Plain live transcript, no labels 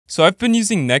So I've been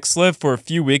using NexLev for a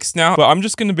few weeks now, but I'm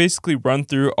just going to basically run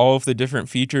through all of the different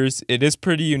features. It is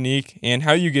pretty unique, and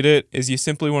how you get it is you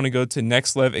simply want to go to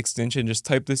NexLev extension, just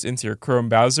type this into your Chrome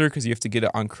browser because you have to get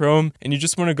it on Chrome, and you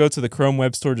just want to go to the Chrome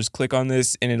web store, just click on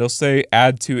this, and it'll say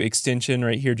add to extension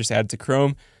right here, just add to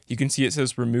Chrome. You can see it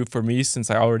says remove for me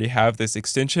since I already have this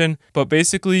extension, but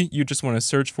basically you just want to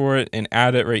search for it and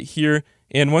add it right here.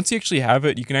 And once you actually have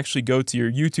it, you can actually go to your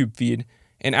YouTube feed.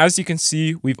 And as you can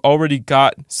see, we've already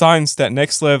got signs that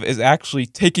NexLev is actually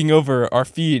taking over our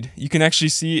feed. You can actually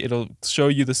see it'll show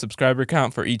you the subscriber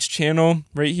count for each channel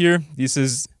right here. This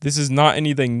is not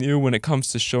anything new when it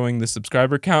comes to showing the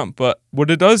subscriber count, but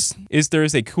what it does is there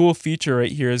is a cool feature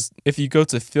right here. Is if you go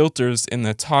to filters in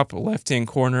the top left-hand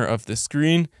corner of the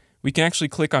screen, we can actually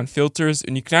click on filters,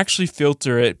 and you can actually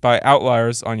filter it by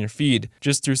outliers on your feed,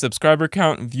 just through subscriber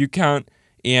count, view count,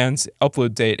 and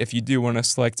upload date if you do want to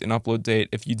select an upload date,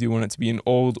 if you do want it to be an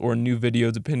old or new video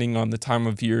depending on the time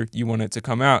of year you want it to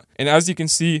come out. And as you can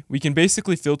see, we can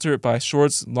basically filter it by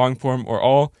shorts, long form, or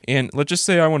all. And let's just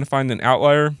say I want to find an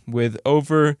outlier with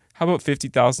over, how about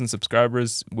 50,000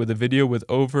 subscribers with a video with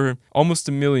over almost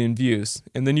 1 million views.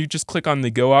 And then you just click on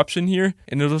the go option here,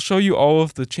 and it'll show you all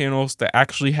of the channels that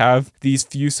actually have these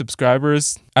few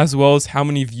subscribers, as well as how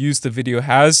many views the video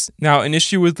has. Now, an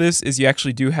issue with this is you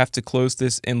actually do have to close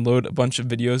this and load a bunch of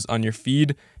videos on your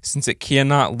feed, since it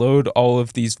cannot load all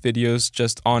of these videos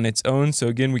just on its own. So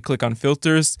again, we click on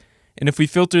filters, and if we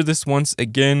filter this once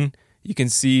again, you can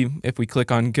see if we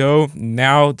click on go,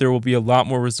 now there will be a lot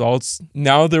more results.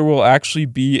 Now there will actually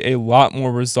be a lot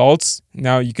more results.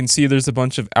 Now you can see there's a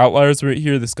bunch of outliers right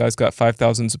here. This guy's got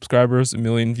 5,000 subscribers, 1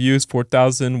 million views,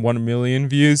 4,000, 1 million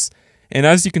views. And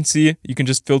as you can see, you can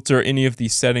just filter any of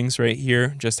these settings right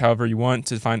here, just however you want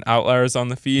to find outliers on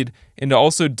the feed. And it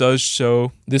also does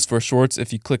show this for shorts.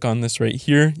 If you click on this right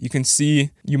here, you can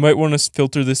see you might want to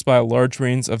filter this by a large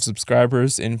range of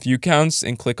subscribers and view counts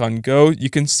and click on go. You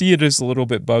can see it is a little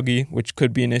bit buggy, which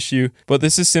could be an issue, but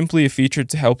this is simply a feature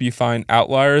to help you find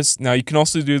outliers. Now you can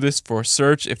also do this for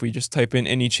search if we just type in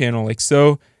any channel like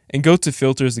so. And go to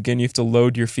filters. Again, you have to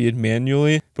load your feed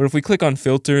manually. But if we click on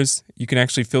filters, you can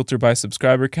actually filter by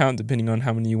subscriber count depending on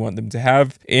how many you want them to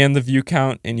have, and the view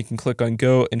count, and you can click on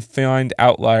go and find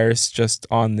outliers just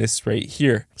on this right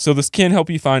here. So this can help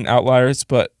you find outliers,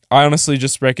 but I honestly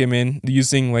just recommend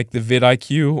using like the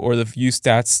vidIQ or the view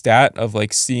stats stat of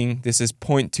like seeing this is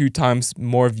 0.2 times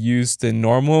more views than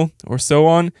normal or so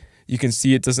on. You can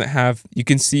see it doesn't have, you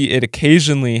can see it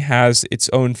occasionally has its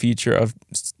own feature of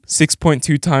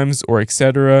 6.2 times or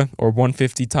etc. or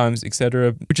 150 times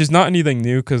etc., which is not anything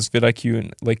new because vidIQ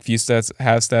and like ViewStats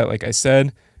has that, like I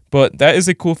said. But that is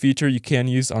a cool feature you can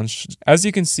use on. As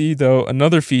you can see though,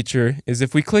 another feature is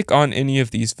if we click on any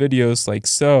of these videos like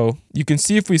so, you can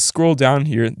see if we scroll down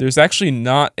here, there's actually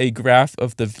not a graph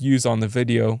of the views on the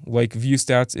video like view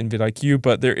stats in vidIQ,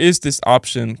 but there is this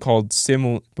option called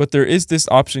similar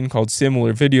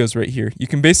videos right here. You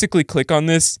can basically click on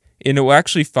this, and it will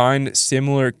actually find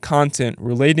similar content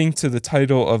relating to the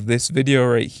title of this video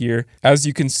right here. As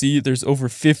you can see, there's over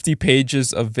 50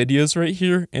 pages of videos right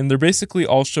here, and they're basically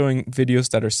all showing videos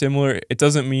that are similar. It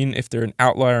doesn't mean if they're an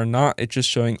outlier or not, it's just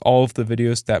showing all of the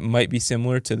videos that might be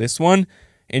similar to this one.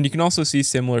 And you can also see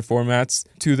similar formats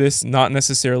to this, not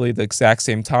necessarily the exact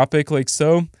same topic like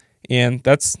so. And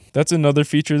that's another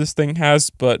feature this thing has,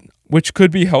 but which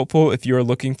could be helpful if you are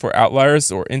looking for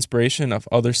outliers or inspiration of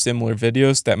other similar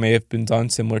videos that may have been done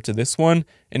similar to this one.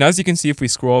 And as you can see, if we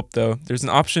scroll up though, there's an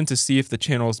option to see if the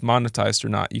channel is monetized or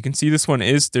not. You can see this one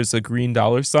is, there's a green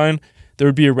 $sign. There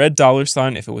would be a red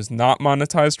 $sign if it was not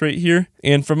monetized right here.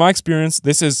 And from my experience,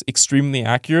 this is extremely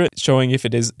accurate, showing if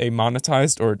it is a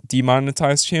monetized or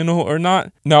demonetized channel or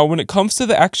not. Now, when it comes to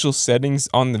the actual settings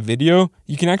on the video,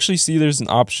 you can actually see there's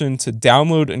an option to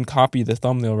download and copy the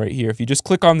thumbnail right here. If you just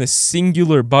click on this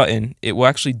singular button, it will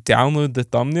actually download the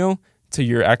thumbnail to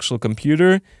your actual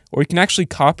computer, or you can actually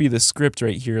copy the script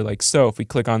right here like so. If we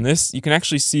click on this, you can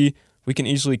actually see we can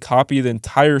easily copy the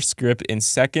entire script in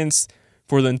seconds.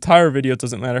 For the entire video, it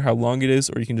doesn't matter how long it is,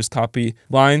 or you can just copy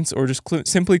lines, or just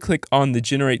simply click on the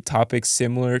generate topics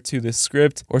similar to this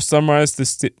script, or summarize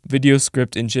this video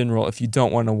script in general. If you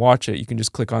don't want to watch it, you can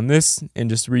just click on this and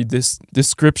just read this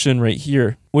description right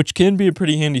here, which can be a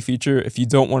pretty handy feature if you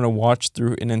don't want to watch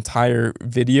through an entire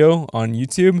video on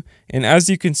YouTube. And as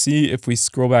you can see, if we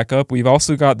scroll back up, we've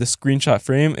also got the screenshot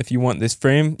frame. If you want this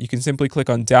frame, you can simply click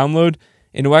on download,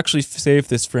 and it will actually save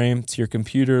this frame to your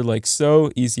computer like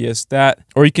so, easy as that.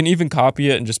 Or you can even copy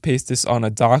it and just paste this on a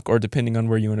dock, or depending on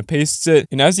where you want to paste it.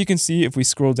 And as you can see, if we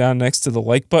scroll down next to the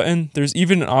like button, there's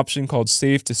even an option called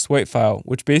save to swipe file,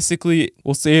 which basically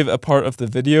will save a part of the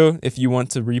video if you want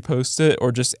to repost it,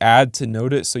 or just add to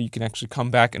note it so you can actually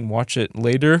come back and watch it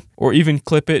later, or even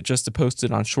clip it just to post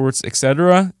it on shorts,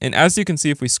 etc. And as you can see,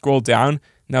 if we scroll down,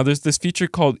 now there's this feature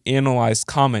called Analyze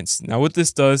Comments. Now what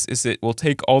this does is it will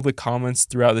take all the comments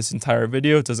throughout this entire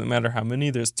video. It doesn't matter how many,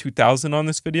 there's 2,000 on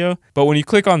this video. But when you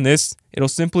click on this, it'll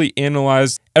simply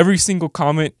analyze every single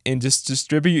comment and just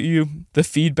distribute you the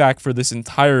feedback for this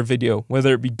entire video,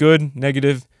 whether it be good,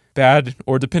 negative, bad,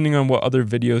 or depending on what other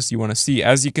videos you want to see.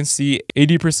 As you can see,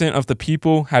 80% of the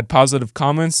people had positive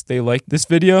comments. They liked this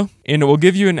video, and it will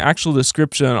give you an actual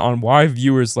description on why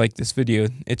viewers like this video.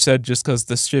 It said just because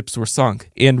the ships were sunk,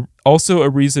 and also a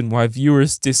reason why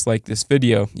viewers dislike this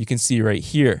video. You can see right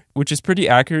here, which is pretty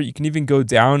accurate. You can even go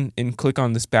down and click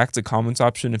on this back to comments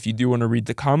option if you do want to read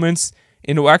the comments.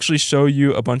 And it will actually show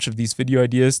you a bunch of these video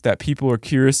ideas that people are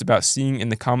curious about seeing in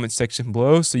the comment section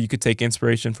below. So you could take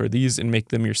inspiration for these and make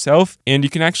them yourself. And you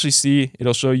can actually see,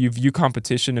 it'll show you view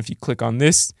competition if you click on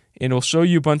this. And it'll show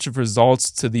you a bunch of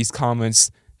results to these comments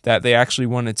that they actually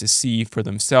wanted to see for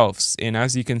themselves. And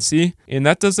as you can see, and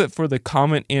that does it for the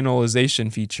comment analyzation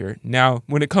feature. Now,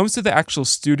 when it comes to the actual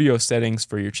studio settings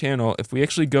for your channel, if we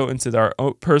actually go into our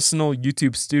own personal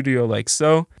YouTube studio like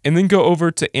so, and then go over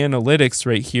to analytics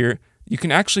right here, you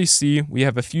can actually see we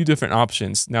have a few different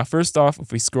options. Now, first off,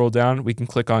 if we scroll down, we can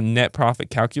click on Net Profit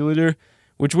Calculator,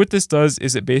 which what this does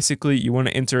is it basically, you want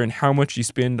to enter in how much you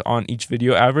spend on each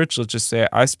video average. Let's just say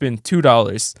I spend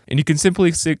 $2, and you can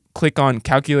simply click on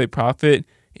Calculate Profit,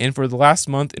 and for the last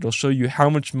month, it'll show you how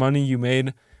much money you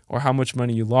made or how much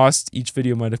money you lost. Each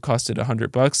video might have costed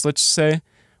 $100, let's say,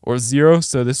 or 0,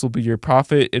 so this will be your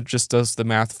profit. It just does the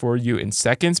math for you in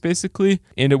seconds basically,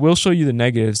 and it will show you the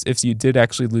negatives if you did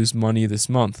actually lose money this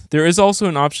month. There is also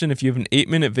an option if you have an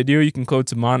 8-minute video, you can go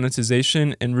to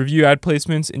monetization and review ad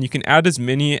placements, and you can add as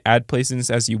many ad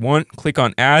placements as you want. Click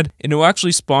on add, and it will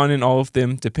actually spawn in all of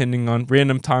them depending on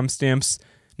random timestamps.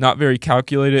 Not very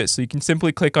calculated, so you can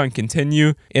simply click on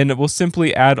continue, and it will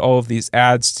simply add all of these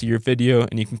ads to your video,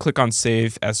 and you can click on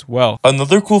save as well.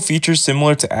 Another cool feature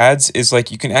similar to ads is like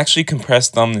you can actually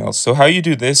compress thumbnails. So how you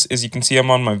do this is, you can see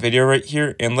I'm on my video right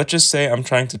here, and let's just say I'm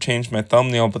trying to change my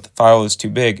thumbnail, but the file is too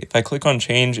big. If I click on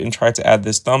change and try to add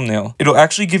this thumbnail, it'll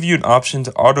actually give you an option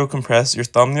to auto compress your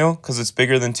thumbnail because it's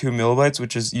bigger than 2 MB,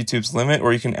 which is YouTube's limit,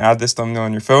 or you can add this thumbnail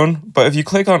on your phone. But if you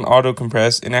click on auto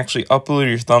compress and actually upload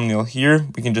your thumbnail here,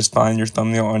 we can just find your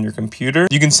thumbnail on your computer.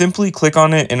 You can simply click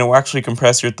on it and it will actually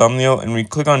compress your thumbnail, and when you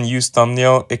click on use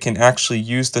thumbnail, it can actually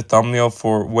use the thumbnail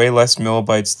for way less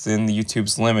millibytes than the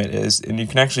YouTube's limit is, and you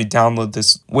can actually download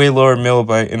this way lower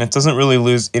millibyte, and it doesn't really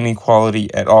lose any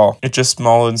quality at all. It just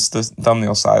smallens the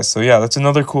thumbnail size. So yeah, that's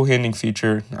another cool handling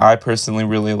feature I personally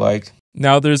really like.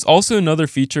 Now there's also another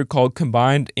feature called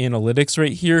Combined Analytics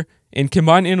right here. In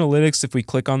Combined Analytics, if we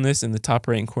click on this in the top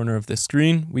right corner of the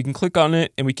screen, we can click on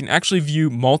it and we can actually view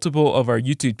multiple of our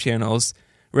YouTube channels,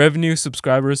 revenue,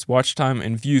 subscribers, watch time,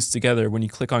 and views together when you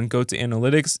click on Go to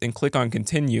Analytics and click on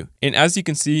Continue. And as you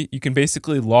can see, you can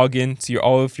basically log in to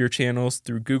all of your channels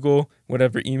through Google,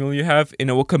 whatever email you have, and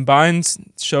it will combine,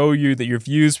 show you that your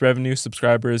views, revenue,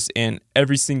 subscribers, and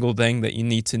every single thing that you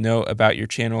need to know about your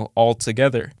channel all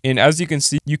together. And as you can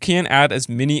see, you can add as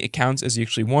many accounts as you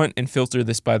actually want and filter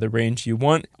this by the range you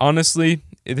want. Honestly,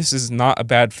 this is not a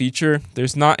bad feature.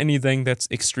 There's not anything that's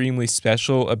extremely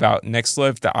special about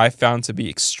NexLev that I found to be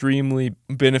extremely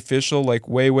beneficial, like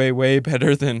way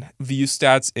better than view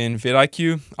stats and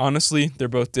vidIQ. Honestly, they're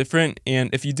both different. And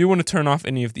if you do want to turn off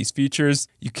any of these features,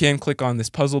 you can click on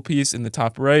this puzzle piece in the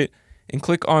top right and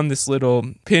click on this little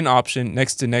pin option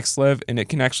next to NexLev, and it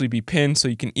can actually be pinned so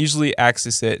you can easily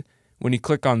access it when you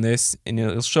click on this, and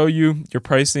it'll show you your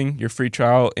pricing, your free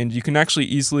trial, and you can actually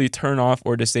easily turn off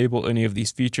or disable any of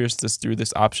these features just through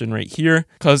this option right here.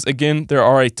 Because again, there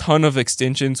are a ton of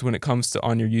extensions when it comes to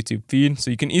on your YouTube feed,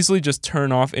 so you can easily just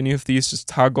turn off any of these, just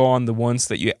toggle on the ones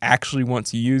that you actually want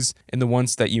to use and the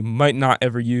ones that you might not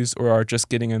ever use or are just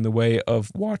getting in the way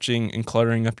of watching and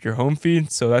cluttering up your home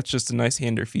feed. So that's just a nice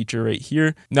hander feature right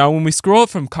here. Now, when we scroll up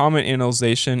from comment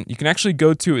analyzation, you can actually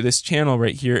go to this channel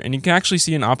right here, and you can actually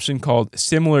see an option called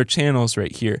similar channels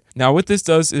right here. Now what this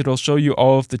does, it'll show you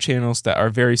all of the channels that are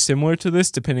very similar to this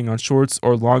depending on shorts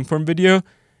or long form video,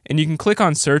 and you can click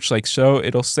on search like so.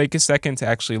 It'll take a second to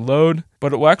actually load,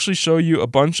 but it will actually show you a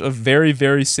bunch of very,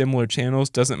 very similar channels.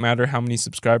 Doesn't matter how many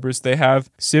subscribers they have.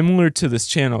 Similar to this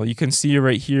channel, you can see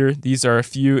right here, these are a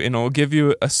few, and it will give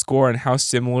you a score on how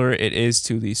similar it is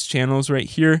to these channels right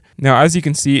here. Now, as you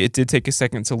can see, it did take a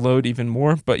second to load even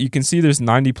more, but you can see there's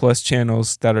 90 plus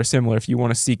channels that are similar if you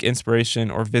want to seek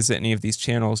inspiration or visit any of these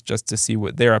channels just to see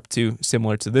what they're up to,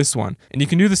 similar to this one. And you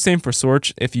can do the same for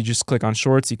search. If you just click on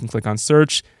shorts, you can click on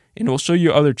search, and it will show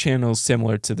you other channels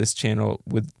similar to this channel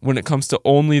when it comes to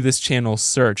only this channel's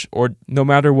search, or no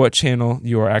matter what channel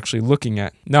you are actually looking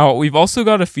at. Now, we've also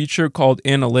got a feature called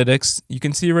analytics. You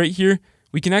can see right here,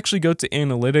 we can actually go to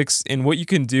analytics, and what you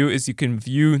can do is you can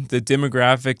view the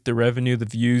demographic, the revenue, the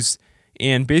views,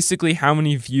 and basically how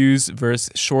many views versus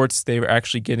shorts they were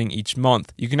actually getting each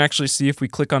month. You can actually see if we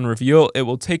click on reveal, it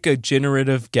will take a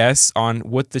generative guess on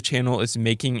what the channel is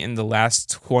making in the last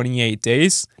 28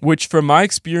 days, which from my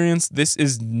experience, this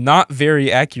is not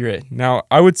very accurate. Now,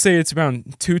 I would say it's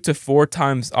around 2 to 4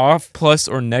 times off, plus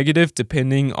or negative,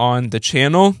 depending on the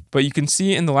channel. But you can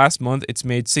see in the last month, it's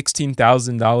made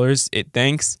 $16,000. It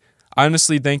thanks. I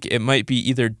honestly think it might be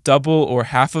either double or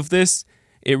half of this.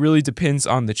 It really depends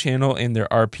on the channel and their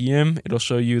RPM. It'll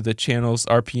show you the channel's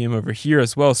RPM over here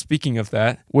as well, speaking of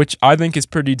that, which I think is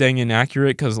pretty dang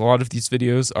inaccurate because a lot of these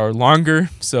videos are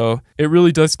longer. So it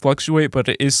really does fluctuate, but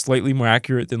it is slightly more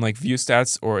accurate than like view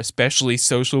stats or especially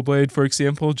Social Blade, for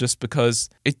example, just because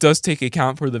it does take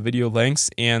account for the video lengths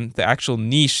and the actual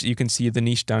niche. You can see the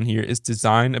niche down here is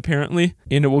design apparently,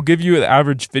 and it will give you the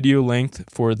average video length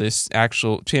for this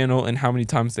actual channel and how many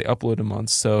times they upload a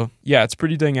month. So yeah, it's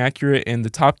pretty dang accurate. And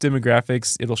the top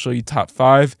demographics, it'll show you top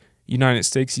 5, United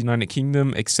States, United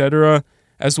Kingdom, etc.,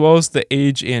 as well as the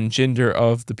age and gender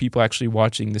of the people actually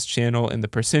watching this channel and the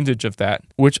percentage of that,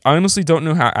 which I honestly don't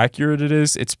know how accurate it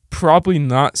is. It's probably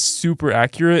not super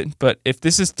accurate, but if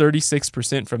this is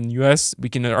 36% from the US, we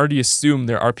can already assume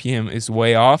their RPM is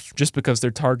way off just because they're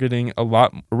targeting a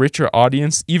lot richer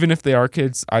audience. Even if they are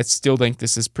kids, I still think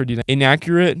this is pretty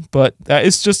inaccurate, but that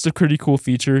is just a pretty cool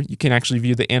feature. You can actually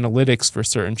view the analytics for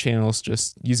certain channels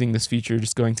just using this feature,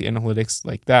 just going to analytics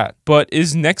like that. But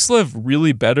is NexLev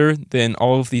really better than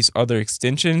all of these other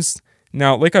extensions?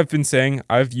 Now, like I've been saying,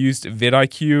 I've used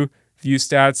vidIQ,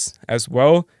 ViewStats as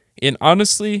well, and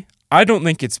honestly, I don't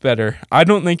think it's better. I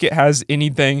don't think it has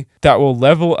anything that will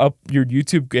level up your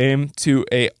YouTube game to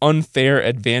an unfair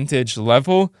advantage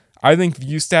level. I think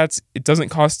ViewStats, it doesn't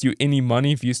cost you any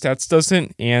money. ViewStats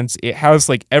doesn't, and it has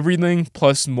like everything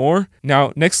plus more. Now,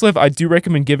 NexLev, I do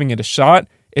recommend giving it a shot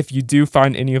if you do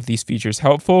find any of these features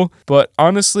helpful, but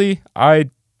honestly, I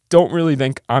don't really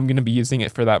think I'm going to be using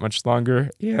it for that much longer.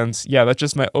 And yeah, that's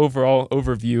just my overall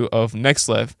overview of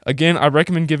NexLev. Again, I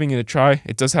recommend giving it a try.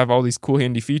 It does have all these cool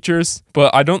handy features,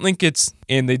 but I don't think it's,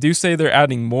 and they do say they're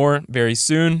adding more very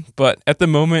soon, but at the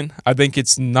moment, I think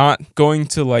it's not going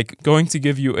to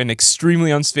give you an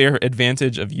extremely unfair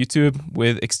advantage of YouTube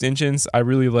with extensions. I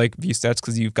really like ViewStats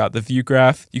because you've got the view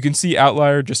graph. You can see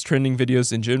Outlier, just trending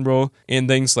videos in general and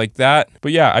things like that.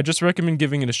 But yeah, I just recommend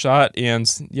giving it a shot. And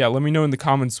yeah, let me know in the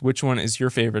comments which one is your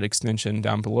favorite extension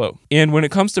down below. And when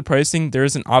it comes to pricing, there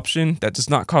is an option that does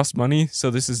not cost money. So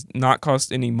this does not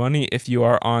cost any money if you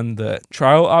are on the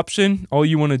trial option. All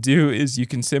you want to do is you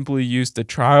can simply use the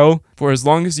trial for as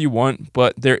long as you want,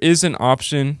 but there is an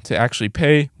option to actually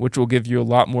pay, which will give you a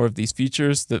lot more of these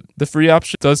features. The free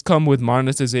option does come with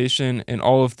monetization and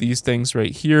all of these things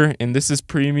right here, and this is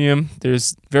premium.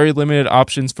 There's very limited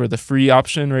options for the free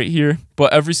option right here,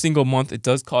 but every single month it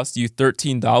does cost you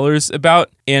 $13 about.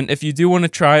 And if you do want to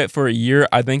try it for a year,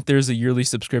 I think there's a yearly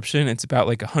subscription. It's about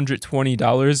like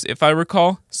 $120 if I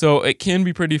recall. So it can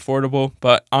be pretty affordable,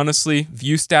 but honestly,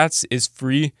 ViewStats is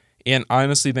free. And I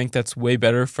honestly think that's way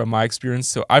better from my experience.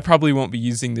 So I probably won't be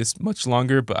using this much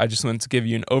longer, but I just wanted to give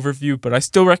you an overview. But I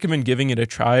still recommend giving it a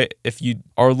try if you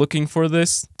are looking for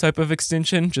this type of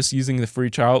extension, just using the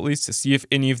free trial at least to see if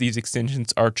any of these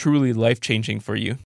extensions are truly life-changing for you.